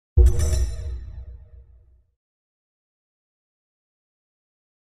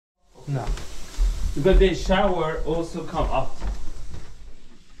No. Because the shower also come up.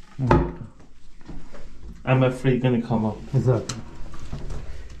 I'm afraid gonna come up. Exactly.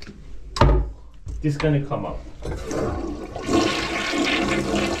 This gonna come up.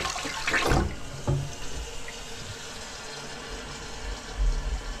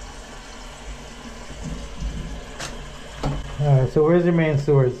 Alright, so where's your main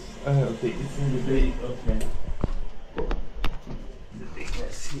source? Okay, it's in the big, okay. The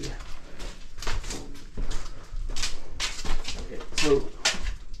bigness here. Okay, so.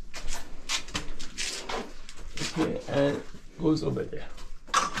 Okay, and it goes over there.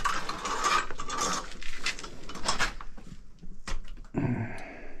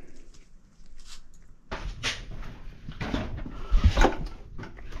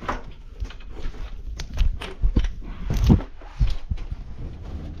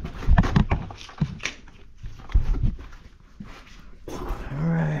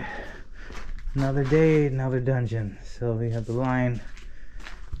 Another day, another dungeon. So we have the line.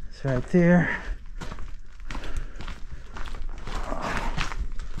 It's right there.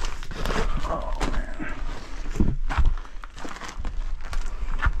 Oh man.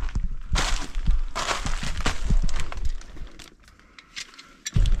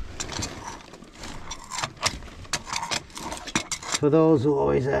 For those who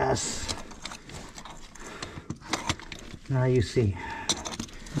always ask, now you see.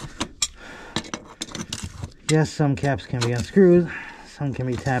 Yes, some caps can be unscrewed, some can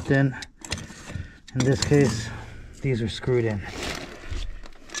be tapped in. In this case, these are screwed in.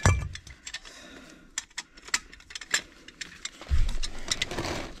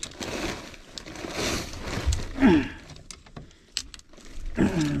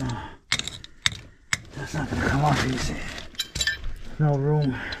 That's not gonna come off easy. No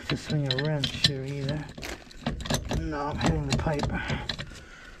room to swing a wrench here either. No, I'm hitting the pipe.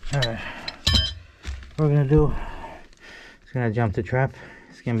 Alright. What we're gonna do is gonna jump the trap.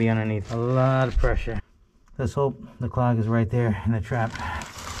 It's gonna be underneath a lot of pressure. Let's hope the clog is right there in the trap.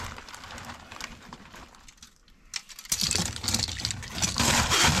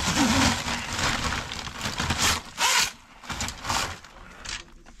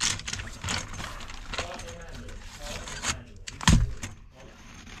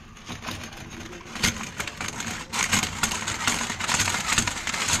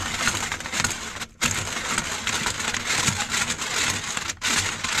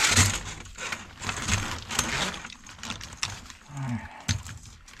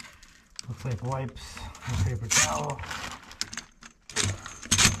 Looks like wipes and paper towel.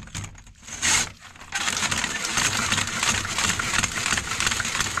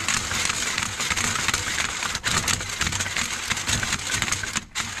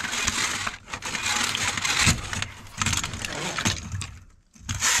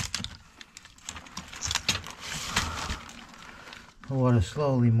 The water's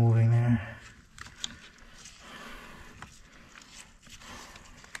slowly moving there.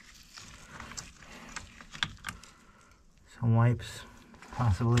 Some wipes,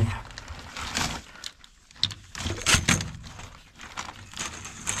 possibly.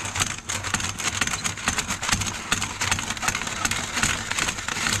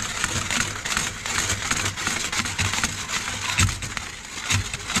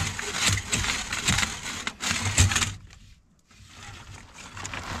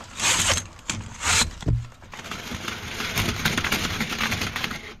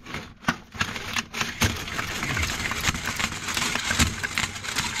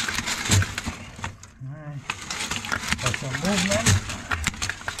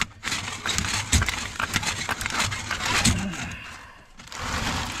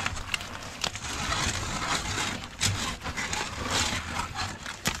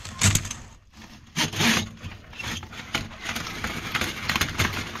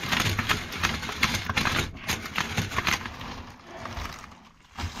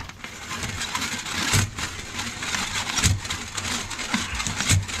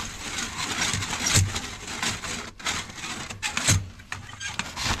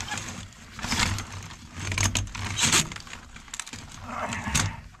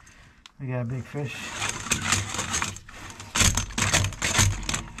 We got a big fish.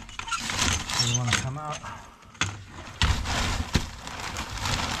 Doesn't want to come out.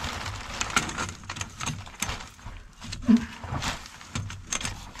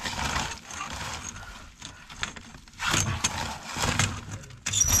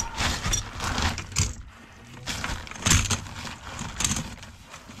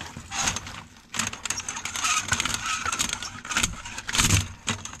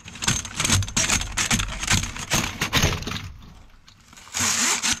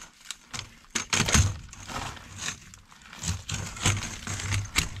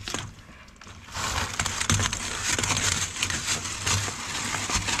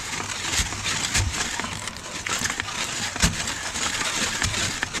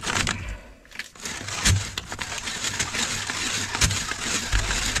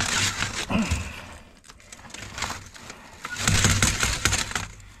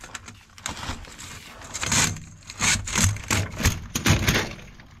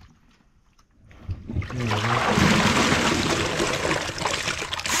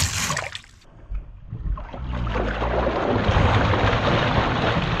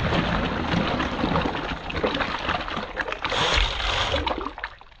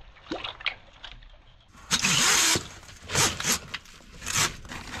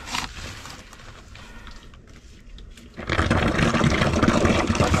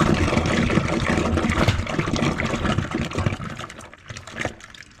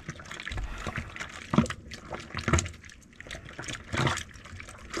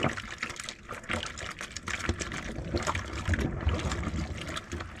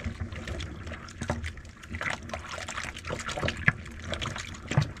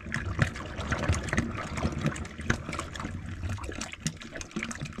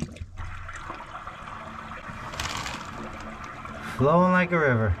 flowing like a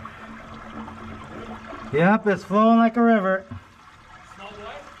river. Yep, it's flowing like a river.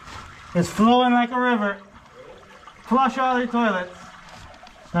 It's flowing like a river. Flush all your toilets.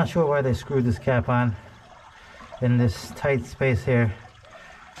 Not sure why they screwed this cap on in this tight space here.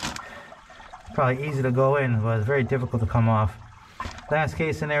 It's probably easy to go in, but it's very difficult to come off. Last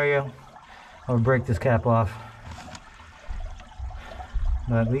case scenario, I would break this cap off.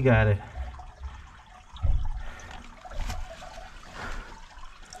 But we got it.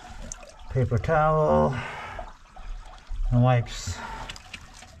 Paper towel and wipes.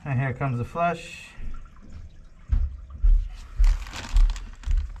 And here comes the flush.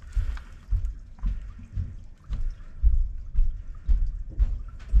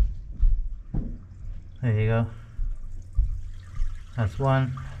 There you go. That's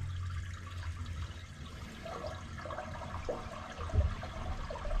one.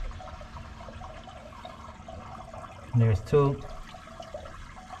 And there's two.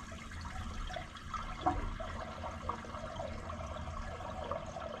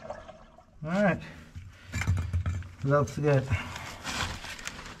 Alright. Looks good.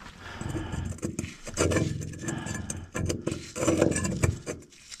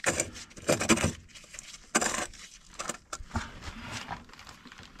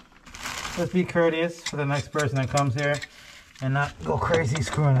 Let's be courteous for the next person that comes here and not go crazy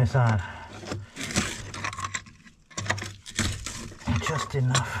screwing this on. Just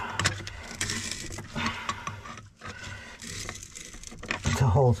enough to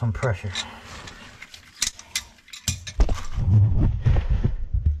hold some pressure.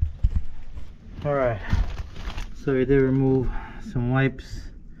 Alright, so we did remove some wipes,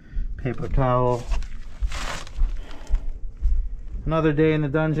 paper towel. Another day in the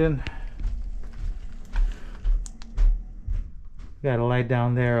dungeon. Got a light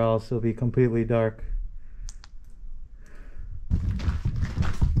down there, also be completely dark.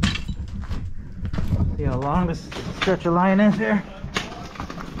 See how long this stretch of line is here?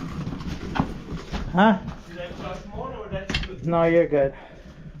 Huh? No, you're good.